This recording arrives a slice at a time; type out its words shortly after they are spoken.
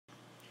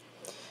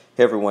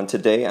Hey everyone,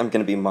 today I'm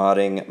going to be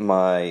modding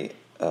my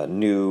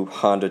new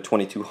Honda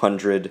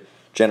 2200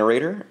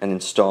 generator and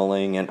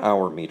installing an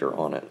Hourmeter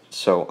on it.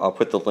 So I'll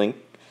put the link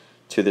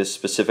to this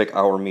specific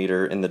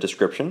Hourmeter in the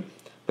description,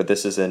 but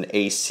this is an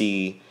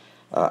AC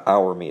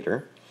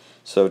Hourmeter.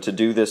 So to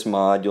do this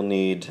mod you'll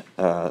need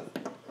the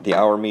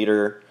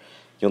Hourmeter,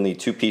 you'll need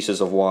two pieces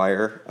of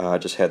wire. I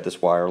just had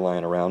this wire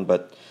lying around,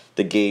 but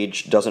the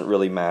gauge doesn't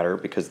really matter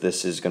because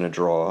this is going to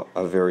draw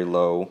a very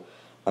low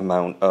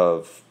amount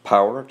of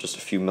power, just a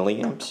few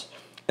milliamps,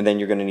 and then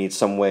you're going to need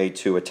some way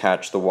to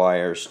attach the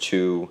wires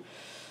to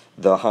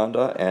the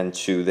Honda and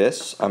to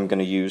this. I'm going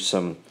to use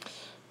some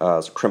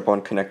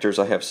crimp-on connectors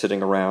I have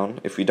sitting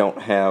around. If you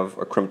don't have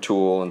a crimp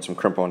tool and some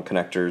crimp-on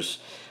connectors,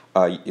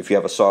 if you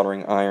have a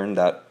soldering iron,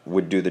 that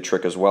would do the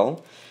trick as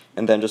well,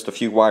 and then just a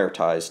few wire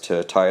ties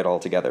to tie it all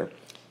together.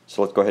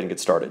 So let's go ahead and get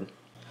started.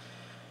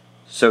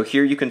 So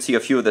here you can see a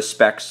few of the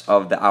specs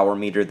of the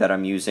Hourmeter that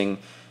I'm using.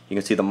 You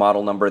can see the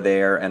model number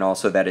there, and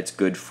also that it's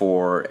good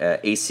for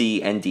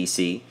AC and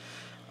DC.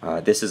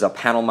 This is a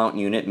panel mount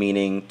unit,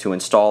 meaning to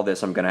install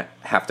this I'm going to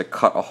have to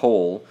cut a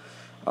hole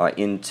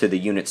into the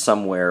unit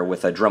somewhere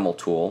with a Dremel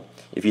tool.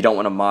 If you don't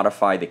want to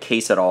modify the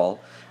case at all,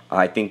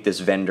 I think this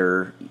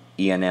vendor,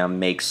 E&M,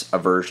 makes a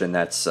version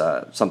that's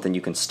something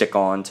you can stick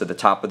on to the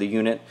top of the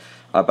unit,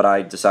 but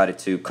I decided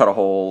to cut a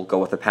hole, go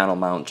with a panel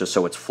mount just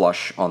so it's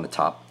flush on the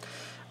top.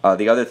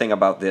 The other thing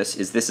about this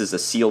is a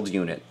sealed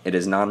unit. It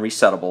is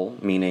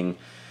non-resettable, meaning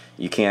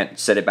you can't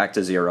set it back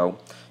to zero.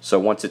 So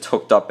once it's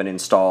hooked up and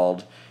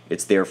installed,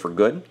 it's there for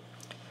good.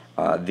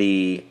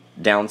 The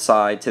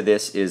downside to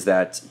this is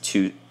that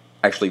to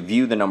actually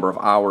view the number of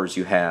hours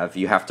you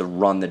have to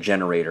run the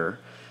generator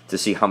to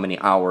see how many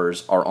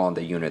hours are on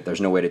the unit. There's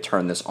no way to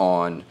turn this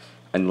on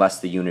unless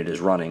the unit is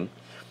running.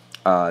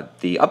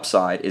 The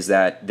upside is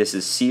that this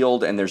is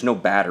sealed and there's no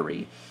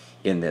battery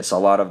in this. A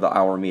lot of the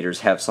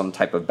Hourmeters have some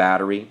type of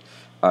battery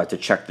to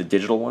check the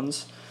digital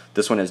ones.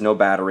 This one has no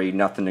battery,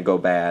 nothing to go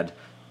bad,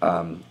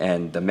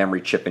 and the memory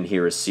chip in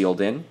here is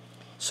sealed in.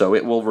 So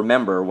it will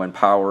remember when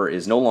power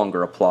is no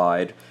longer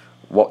applied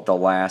what the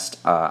last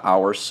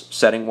hours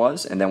setting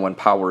was, and then when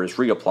power is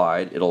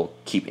reapplied, it'll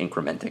keep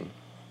incrementing.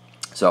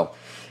 So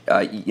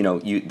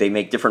they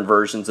make different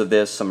versions of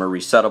this. Some are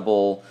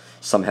resettable,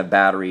 some have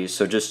batteries,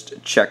 so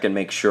just check and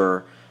make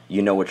sure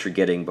you know what you're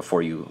getting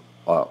before you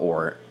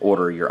or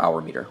order your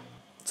Hourmeter.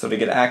 So to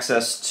get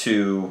access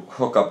to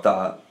hook up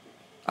the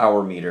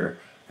Hourmeter,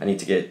 I need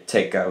to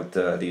take out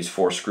these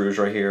 4 screws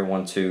right here,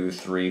 1, 2,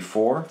 3,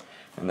 4,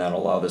 and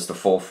that'll allow this to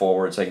fold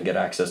forward so I can get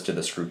access to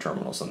the screw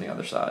terminals on the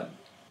other side.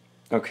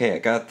 Okay, I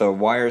got the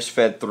wires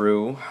fed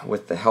through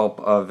with the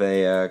help of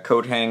a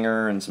coat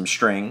hanger and some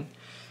string.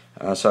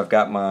 So I've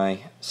got my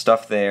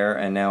stuff there,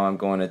 and now I'm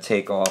going to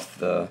take off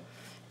the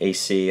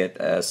AC at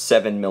a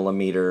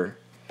 7mm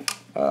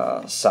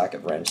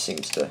socket wrench.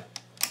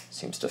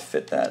 Seems to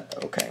fit that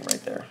okay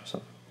right there.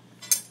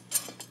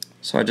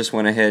 So I just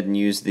went ahead and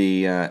used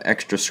the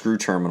extra screw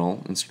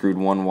terminal and screwed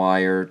one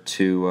wire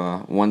to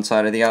one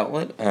side of the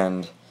outlet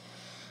and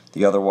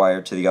the other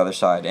wire to the other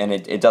side. And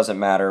it doesn't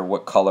matter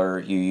what color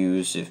you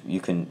use. If you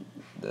can,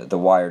 the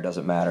wire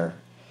doesn't matter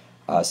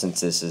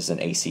since this is an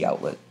AC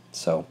outlet.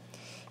 So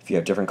if you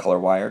have different color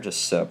wire,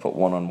 just put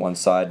one on one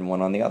side and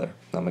one on the other.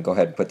 I'm gonna go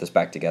ahead and put this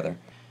back together.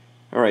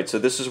 All right, so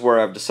this is where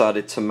I've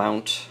decided to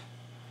mount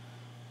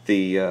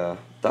the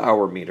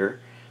Hourmeter.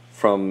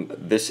 From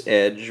this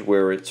edge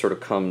where it sort of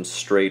comes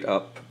straight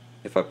up,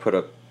 if I put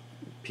a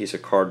piece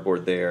of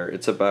cardboard there,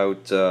 it's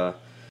about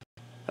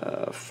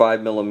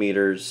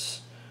 5mm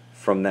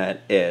from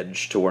that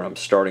edge to where I'm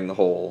starting the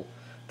hole.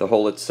 The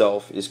hole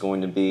itself is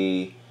going to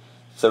be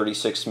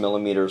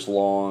 36mm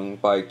long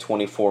by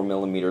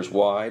 24mm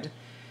wide,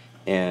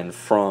 and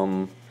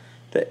from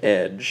the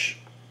edge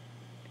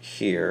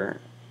here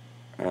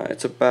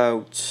it's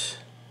about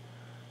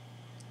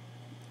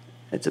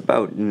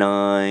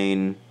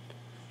 9mm,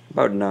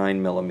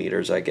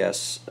 I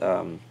guess,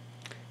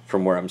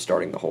 from where I'm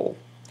starting the hole.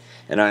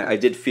 And I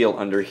did feel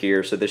under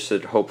here, so this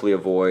should hopefully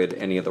avoid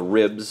any of the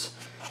ribs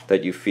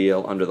that you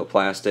feel under the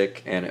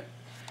plastic, and it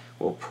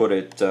will put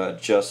it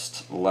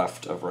just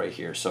left of right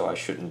here, so I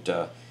shouldn't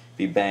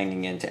be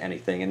banging into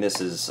anything. And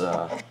this is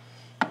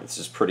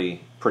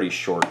pretty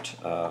short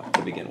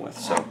to begin with.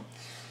 So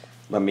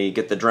let me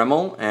get the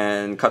Dremel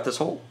and cut this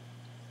hole.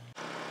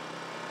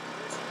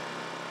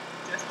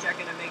 Just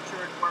checking to make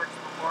sure it works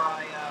before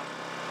I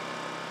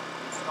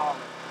install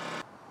it.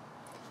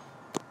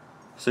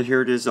 So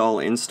here it is all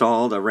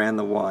installed. I ran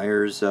the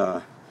wires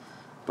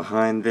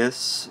behind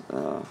this,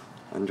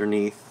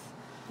 underneath,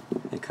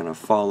 and kind of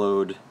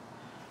followed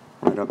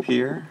right up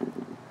here.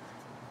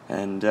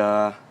 And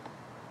yeah,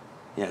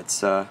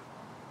 it's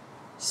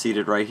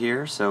seated right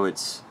here, so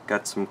it's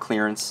got some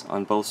clearance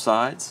on both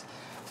sides.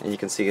 And you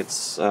can see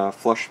it's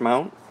flush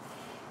mount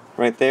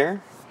right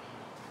there.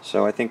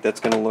 So I think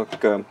that's going to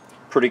look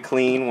pretty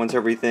clean once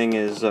everything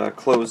is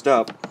closed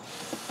up.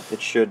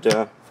 It should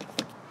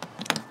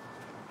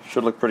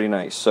look pretty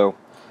nice. So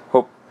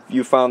hope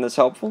you found this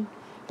helpful,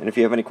 and if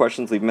you have any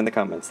questions, leave them in the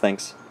comments.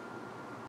 Thanks.